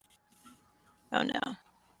Oh no.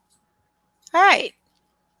 All right.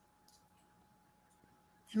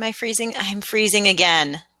 Am I freezing? I'm freezing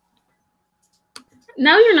again.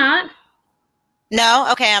 No, you're not. No?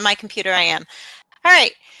 Okay, on my computer I am. All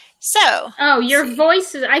right. So. Oh, your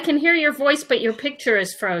voice is, I can hear your voice, but your picture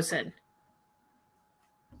is frozen.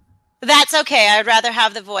 That's okay. I'd rather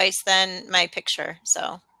have the voice than my picture,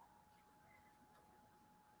 so.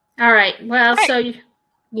 All right. Well, so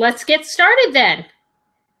let's get started then.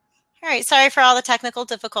 All right. Sorry for all the technical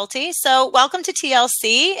difficulties. So welcome to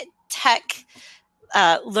TLC, Tech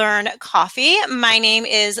Learn Coffee. My name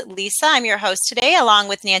is Lisa. I'm your host today, along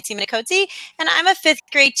with Nancy Minicozzi, and I'm a 5th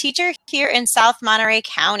grade teacher here in South Monterey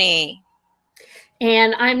County.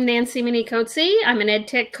 And I'm Nancy Minicozzi. I'm an ed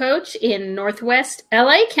tech coach in Northwest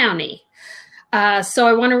LA County. So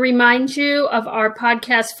I want to remind you of our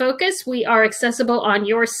podcast focus. We are accessible on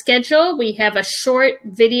your schedule. We have a short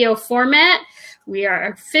video format. We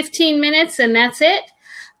are 15 minutes and that's it.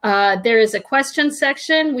 There is a question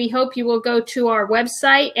section. We hope you will go to our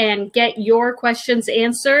website and get your questions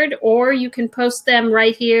answered, or you can post them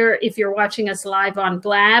right here if you're watching us live on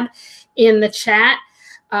Blab in the chat.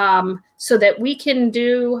 So that we can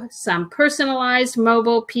do some personalized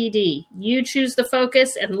mobile PD. You choose the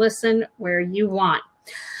focus and listen where you want.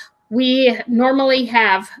 We normally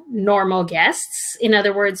have normal guests, in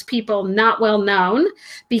other words, people not well known,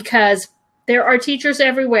 because there are teachers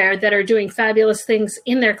everywhere that are doing fabulous things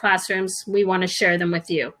in their classrooms. We want to share them with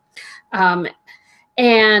you.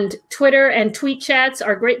 And Twitter and tweet chats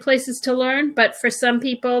are great places to learn, but for some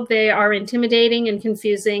people, they are intimidating and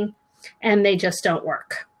confusing, and they just don't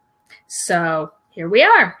work. So here we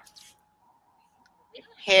are.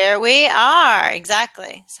 Here we are.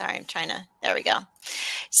 Exactly. Sorry, I'm trying to, there we go.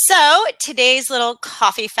 So today's little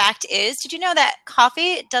coffee fact is, did you know that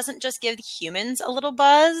coffee doesn't just give humans a little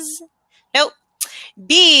buzz? Nope.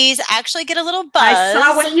 Bees actually get a little buzz. I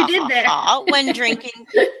saw what you did there. When drinking.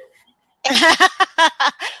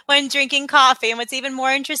 When drinking coffee. And what's even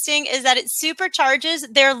more interesting is that it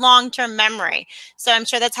supercharges their long-term memory. So I'm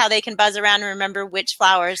sure that's how they can buzz around and remember which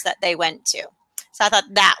flowers that they went to. So I thought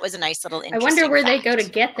that was a nice little interesting I wonder where fact. they go to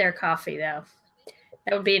get their coffee, though.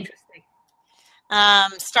 That would be interesting.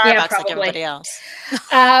 Starbucks, like everybody else.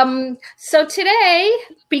 So today,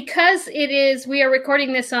 because we are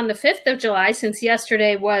recording this on the 5th of July, since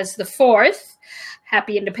yesterday was the 4th,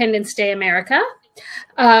 Happy Independence Day, America.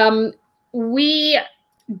 We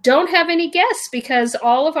don't have any guests because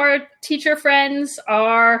all of our teacher friends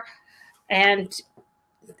and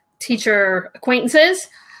teacher acquaintances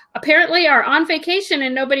apparently are on vacation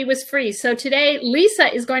and nobody was free. So today,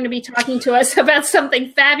 Lisa is going to be talking to us about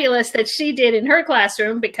something fabulous that she did in her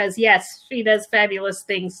classroom because, yes, she does fabulous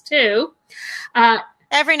things too.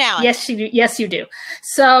 Every now and then. Yes, you do.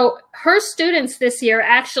 So her students this year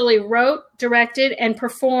actually wrote, directed, and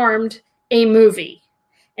performed a movie.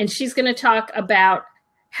 And she's going to talk about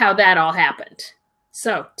how that all happened.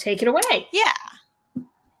 So take it away. Yeah.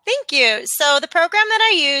 Thank you. So the program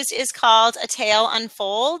that I used is called A Tale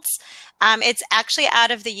Unfolds. It's actually out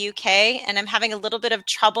of the UK, and I'm having a little bit of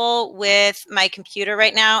trouble with my computer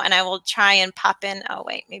right now, and I will try and pop in. Oh,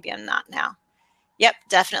 wait, maybe I'm not now. Yep,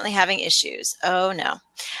 definitely having issues. Oh, no.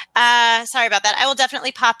 Sorry about that. I will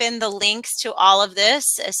definitely pop in the links to all of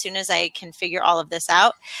this as soon as I can figure all of this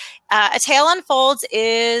out. A Tale Unfolds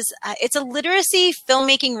is it's a literacy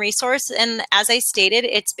filmmaking resource, and as I stated,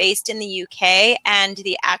 it's based in the UK, and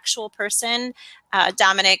the actual person,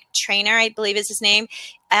 Dominic Trainer, I believe is his name,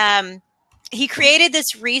 he created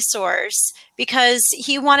this resource because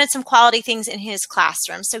he wanted some quality things in his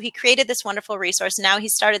classroom. So he created this wonderful resource. Now he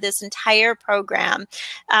started this entire program.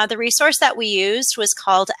 The resource that we used was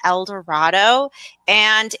called El Dorado,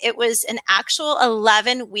 and it was an actual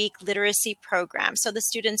 11-week literacy program. So the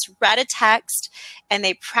students read a text and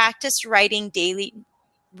they practiced writing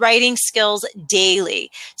skills daily.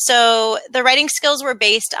 So the writing skills were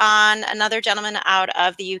based on another gentleman out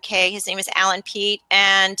of the UK. His name is Alan Pete,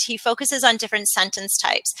 and he focuses on different sentence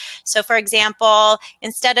types. So for example,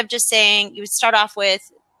 instead of just saying, you would start off with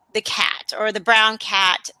the cat or the brown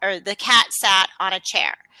cat or the cat sat on a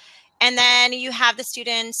chair. And then you have the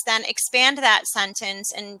students then expand that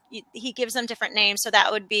sentence, and he gives them different names. So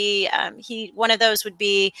that would be, one of those would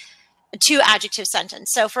be a 2-adjective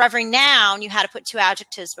sentence. So for every noun, you had to put 2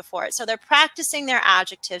 adjectives before it. So they're practicing their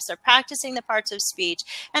adjectives, they're practicing the parts of speech,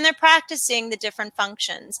 and they're practicing the different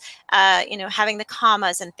functions, having the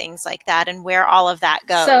commas and things like that, and where all of that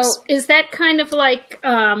goes. So is that kind of like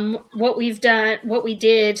what we did,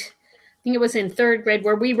 I think it was in 3rd grade,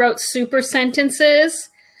 where we wrote super sentences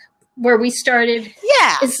where we started.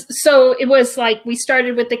 Yeah. So it was like we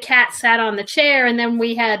started with the cat sat on the chair, and then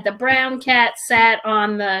we had the brown cat sat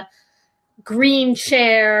on the green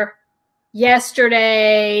chair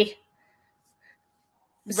yesterday.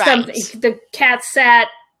 Right. The cat sat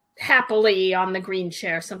happily on the green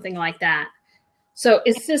chair, something like that. So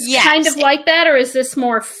is this kind of like that, or is this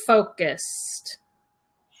more focused?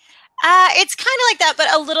 It's kind of like that,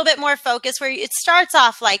 but a little bit more focused, where it starts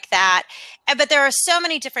off like that. But there are so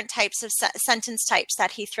many different types of sentence types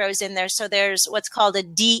that he throws in there. So there's what's called a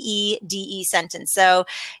DE sentence. So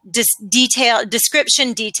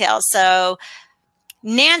description detail. So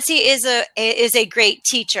Nancy is a great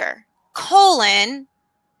teacher,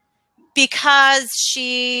 because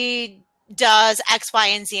she does X, Y,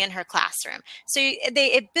 and Z in her classroom. So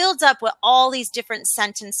it builds up with all these different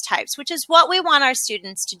sentence types, which is what we want our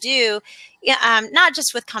students to do, not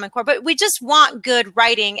just with Common Core, but we just want good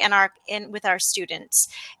writing with our students.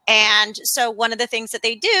 And so one of the things that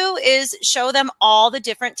they do is show them all the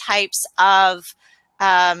different types of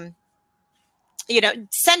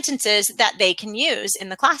sentences that they can use in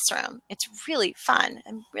the classroom. It's really fun.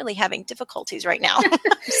 I'm really having difficulties right now.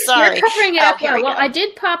 Sorry. You're covering it up well. Well, I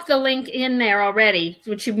did pop the link in there already,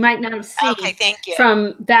 which you might not have seen. Okay, thank you.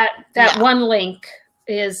 From that one link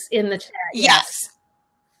is in the chat. Yes.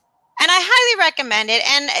 And I highly recommend it.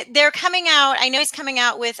 And they're coming out, I know he's coming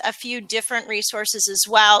out with a few different resources as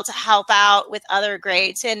well to help out with other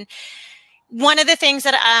grades. And one of the things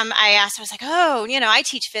that I asked, I was like, I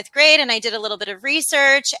teach 5th grade, and I did a little bit of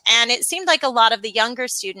research, and it seemed like a lot of the younger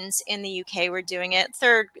students in the UK were doing it,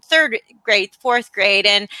 third grade, 4th grade.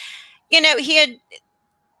 And,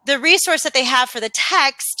 the resource that they have for the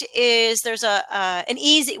text is there's an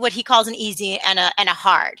easy, what he calls an easy and a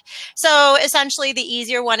hard. So essentially the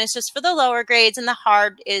easier one is just for the lower grades, and the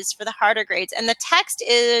hard is for the harder grades. And the text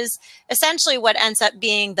is essentially what ends up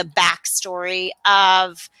being the backstory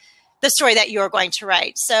of the story that you're going to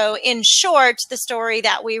write. So in short, the story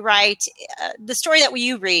that we write, the story that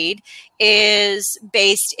you read is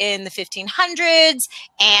based in the 1500s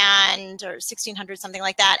or 1600s, something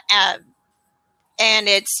like that. And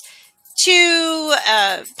it's two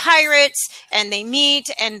pirates, and they meet,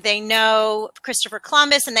 and they know Christopher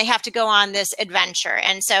Columbus, and they have to go on this adventure.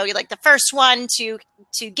 And so you're like the first one to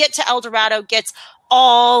get to El Dorado gets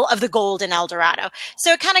all of the gold in El Dorado.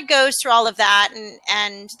 So it kind of goes through all of that.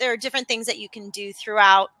 And there are different things that you can do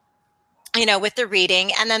throughout, with the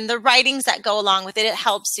reading, and then the writings that go along with it. It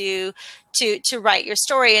helps you to write your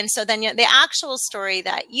story. And so then the actual story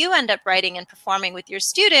that you end up writing and performing with your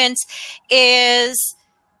students is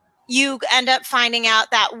you end up finding out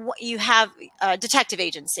that you have a detective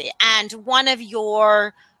agency, and one of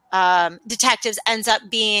your detectives ends up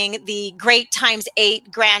being the great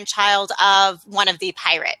 ×8 grandchild of one of the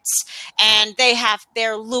pirates, and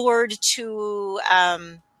they're lured to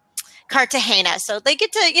Cartagena. So they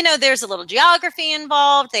get to, there's a little geography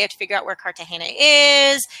involved. They have to figure out where Cartagena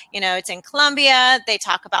is. It's in Colombia. They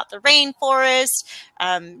talk about the rainforest.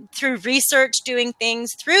 Through research, doing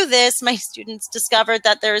things through this, my students discovered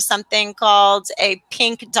that there is something called a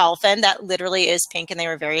pink dolphin that literally is pink, and they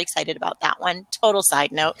were very excited about that one. Total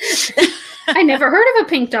side note. I never heard of a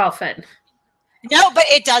pink dolphin. No, but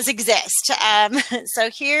it does exist. So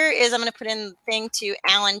here is, I'm going to put in the thing to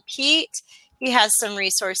Alan Pete. He has some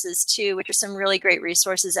resources too, which are some really great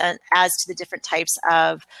resources as to the different types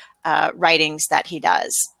of writings that he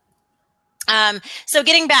does. So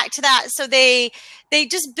getting back to that, so they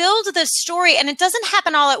just build the story, and it doesn't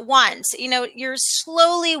happen all at once. You're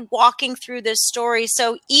slowly walking through this story.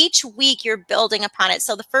 So each week you're building upon it.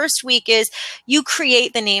 So the first week is you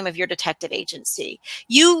create the name of your detective agency.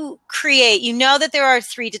 You know that there are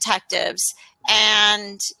 3 detectives,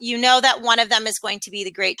 and you know that one of them is going to be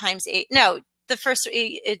the great ×8. No,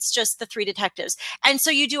 it's just the 3 detectives. And so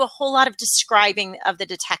you do a whole lot of describing of the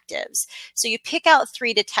detectives. So you pick out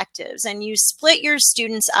 3 detectives, and you split your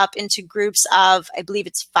students up into groups of, I believe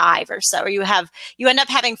it's 5 or so, or you end up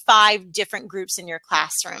having 5 different groups in your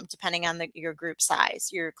classroom, depending on your group size,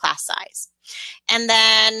 your class size. And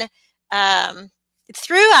then,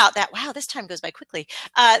 throughout that, wow, this time goes by quickly.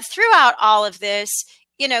 Throughout all of this,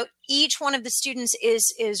 each one of the students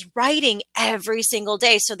is writing every single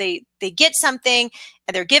day. So they get something,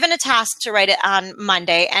 and they're given a task to write it on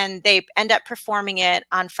Monday, and they end up performing it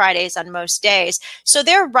on Fridays on most days. So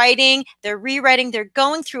they're writing, they're rewriting, they're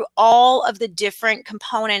going through all of the different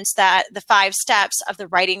components, that the 5 steps of the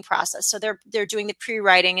writing process. So they're doing the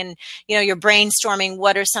pre-writing, and you're brainstorming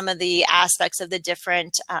what are some of the aspects of the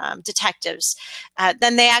different detectives.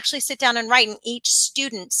 Then they actually sit down and write, and each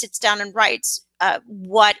student sits down and writes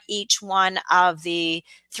what each one of the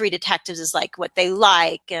three detectives is like, what they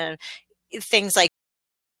like, and things like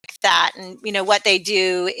that, and what they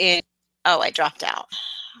do in. Oh, I dropped out.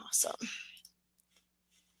 Awesome.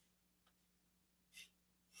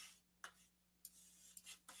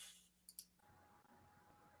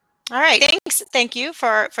 All right. Thanks. Thank you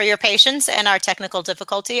for your patience and our technical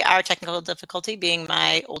difficulty being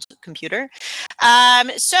my old computer.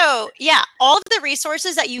 So yeah, all of the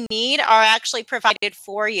resources that you need are actually provided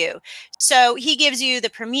for you. So he gives you the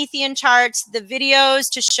Promethean charts, the videos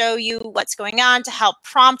to show you what's going on, to help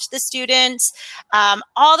prompt the students,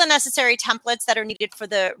 all the necessary templates that are needed for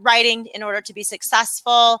the writing in order to be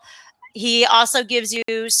successful. He also gives you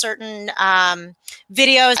certain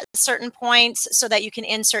videos at certain points so that you can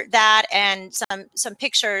insert that, and some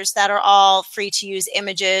pictures that are all free to use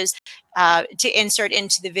images to insert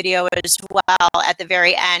into the video as well at the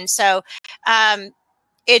very end. So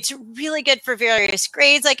it's really good for various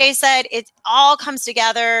grades. Like I said, it all comes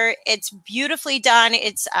together. It's beautifully done.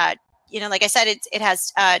 It's like I said, it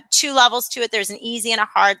has 2 levels to it. There's an easy and a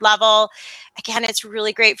hard level. Again, it's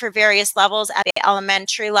really great for various levels at the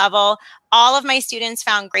elementary level. All of my students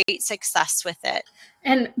found great success with it.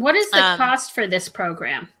 And what is the cost for this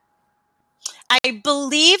program? I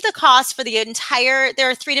believe the cost for the entire, there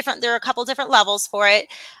are a couple different levels for it.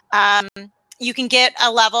 You can get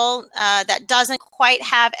a level that doesn't quite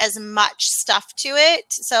have as much stuff to it.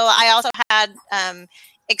 So I also had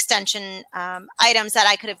extension items that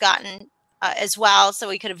I could have gotten as well. So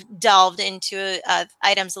we could have delved into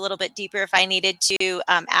items a little bit deeper if I needed to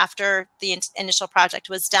after the initial project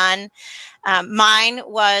was done. Mine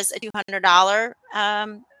was a $200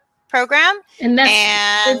 program. And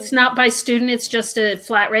it's not by student, it's just a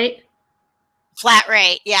flat rate? Flat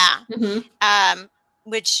rate, yeah. Mm-hmm.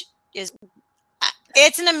 Which is...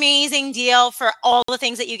 It's an amazing deal for all the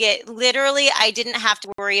things that you get. Literally, I didn't have to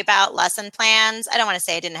worry about lesson plans. I don't want to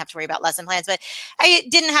say I didn't have to worry about lesson plans, but I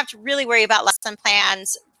didn't have to really worry about lesson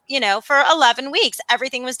plans, for 11 weeks.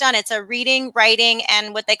 Everything was done. It's a reading, writing,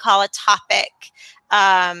 and what they call a topic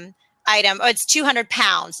item. Oh, it's 200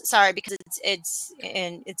 pounds. Sorry, because it's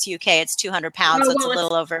UK. It's 200 pounds. So it's a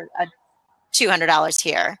little over $200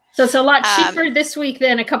 here. So it's a lot cheaper this week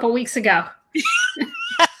than a couple weeks ago.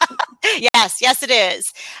 Yes, it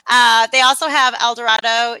is. They also have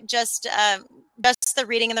Eldorado, just the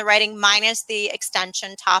reading and the writing minus the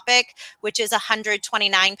extension topic, which is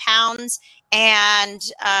 129 pounds, and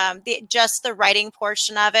just the writing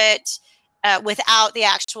portion of it without the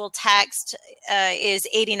actual text is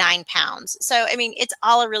 89 pounds. So, I mean, it's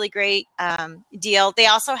all a really great deal. They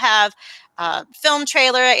also have film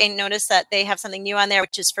trailer, and notice that they have something new on there,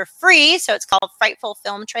 which is for free. So it's called Frightful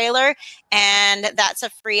Film Trailer, and that's a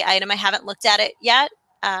free item. I haven't looked at it yet,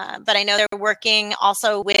 but I know they're working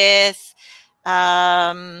also with,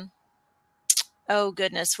 oh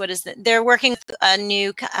goodness, what is it? They're working with a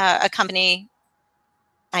new a company.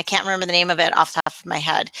 I can't remember the name of it off the top of my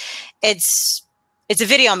head. It's a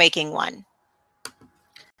video making one.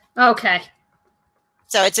 Okay.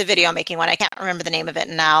 So it's a video making one. I can't remember the name of it,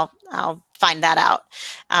 and I'll find that out,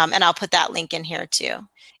 and I'll put that link in here too.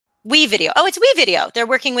 WeVideo. Oh, it's WeVideo. They're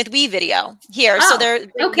working with WeVideo here. Oh, so they're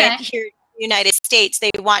okay. Here in the United States.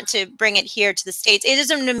 They want to bring it here to the States. It is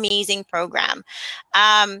an amazing program.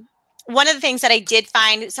 One of the things that I did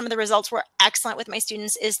find, some of the results were excellent with my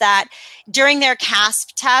students, is that during their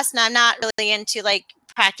CASP test, now I'm not really into like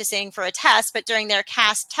practicing for a test, but during their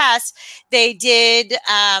CASP test, they did,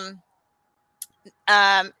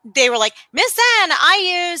 they were like, Miss N,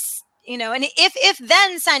 I use, an if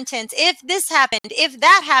then sentence, if this happened, if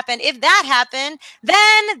that happened, if that happened,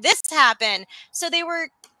 then this happened. So they were,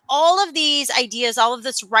 all of these ideas, all of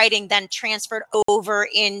this writing then transferred over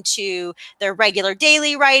into their regular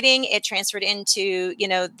daily writing. It transferred into,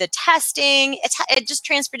 the testing. It just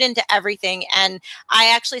transferred into everything. And I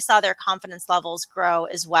actually saw their confidence levels grow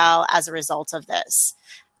as well as a result of this.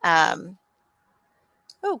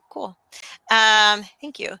 Oh, cool.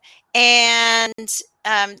 Thank you. And,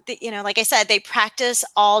 like I said, they practice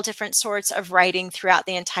all different sorts of writing throughout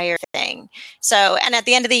the entire thing. So, and at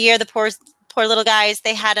the end of the year, the poor little guys,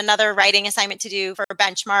 they had another writing assignment to do for a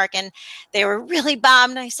benchmark, and they were really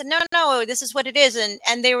bummed. And I said, no, this is what it is.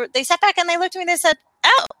 And they sat back and they looked at me and they said,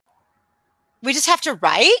 oh, we just have to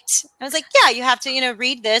write? I was like, yeah, you have to,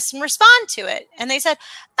 read this and respond to it. And they said,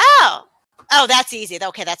 oh, that's easy.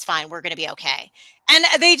 Okay, that's fine. We're going to be okay. And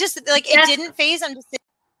they just it didn't phase them to sit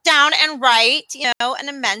down and write, an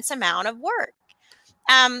immense amount of work.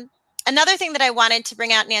 Another thing that I wanted to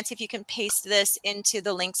bring out, Nancy, if you can paste this into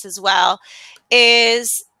the links as well,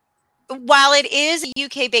 is while it is a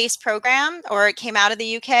UK-based program, or it came out of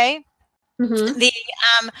the UK,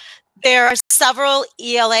 Mm-hmm. There are several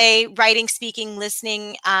ELA writing, speaking,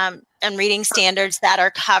 listening, and reading standards that are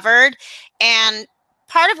covered. And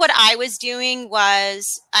part of what I was doing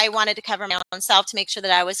was I wanted to cover my own self to make sure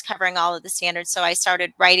that I was covering all of the standards. So I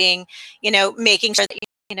started writing, making sure that,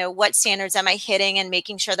 what standards am I hitting and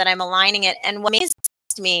making sure that I'm aligning it. And what amazed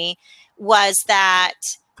me was that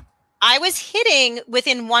I was hitting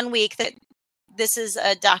within 1 week that this is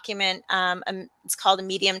a document, it's called a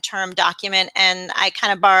medium term document. And I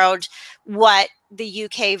kind of borrowed what the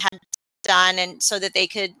UK had done and so that they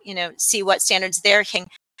could, see what standards they're hitting.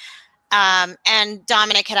 And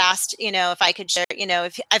Dominic had asked, if I could share,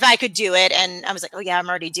 if I could do it. And I was like, oh yeah, I'm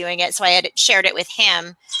already doing it. So I had shared it with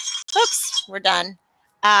him. Oops, we're done.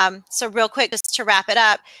 So real quick, just to wrap it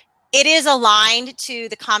up, it is aligned to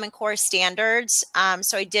the Common Core standards.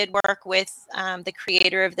 So I did work with the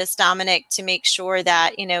creator of this, Dominic, to make sure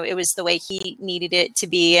that, it was the way he needed it to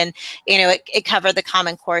be. And, it covered the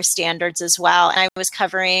Common Core standards as well. And I was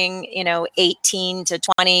covering, 18 to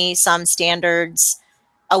 20 some standards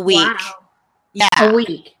a week. Wow. Yeah.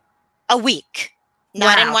 A week.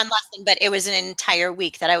 Not in one lesson, but it was an entire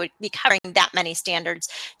week that I would be covering that many standards,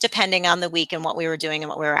 depending on the week and what we were doing and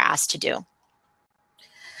what we were asked to do.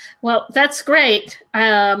 Well, that's great.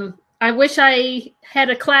 I wish I had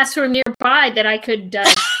a classroom nearby that I could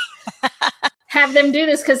have them do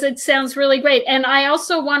this, because it sounds really great. And I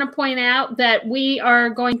also want to point out that we are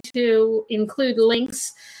going to include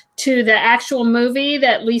links to the actual movie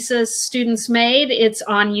that Lisa's students made. It's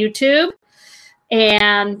on YouTube.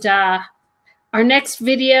 And our next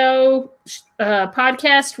video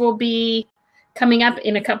podcast will be coming up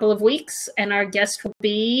in a couple of weeks. And our guest will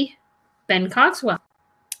be Ben Cogswell.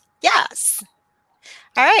 Yes.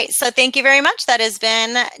 All right. So thank you very much. That has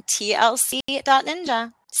been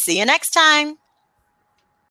TLC.Ninja. See you next time.